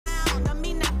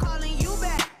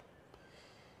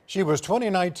She was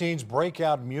 2019's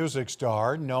breakout music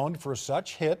star, known for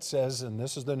such hits as, and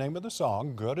this is the name of the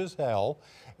song, Good as Hell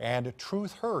and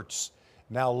Truth Hurts.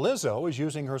 Now Lizzo is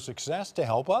using her success to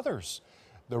help others.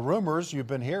 The rumors you've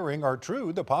been hearing are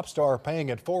true. The pop star paying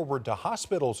it forward to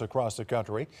hospitals across the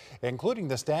country, including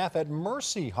the staff at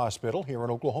Mercy Hospital here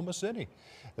in Oklahoma City.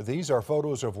 These are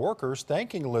photos of workers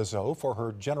thanking Lizzo for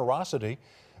her generosity.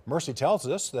 Mercy tells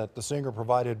us that the singer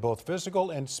provided both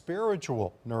physical and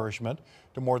spiritual nourishment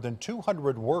to more than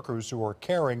 200 workers who are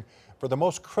caring for the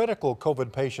most critical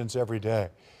COVID patients every day.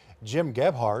 Jim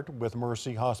Gebhardt with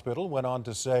Mercy Hospital went on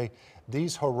to say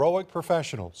these heroic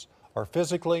professionals are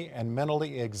physically and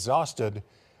mentally exhausted,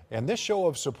 and this show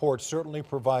of support certainly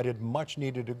provided much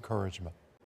needed encouragement.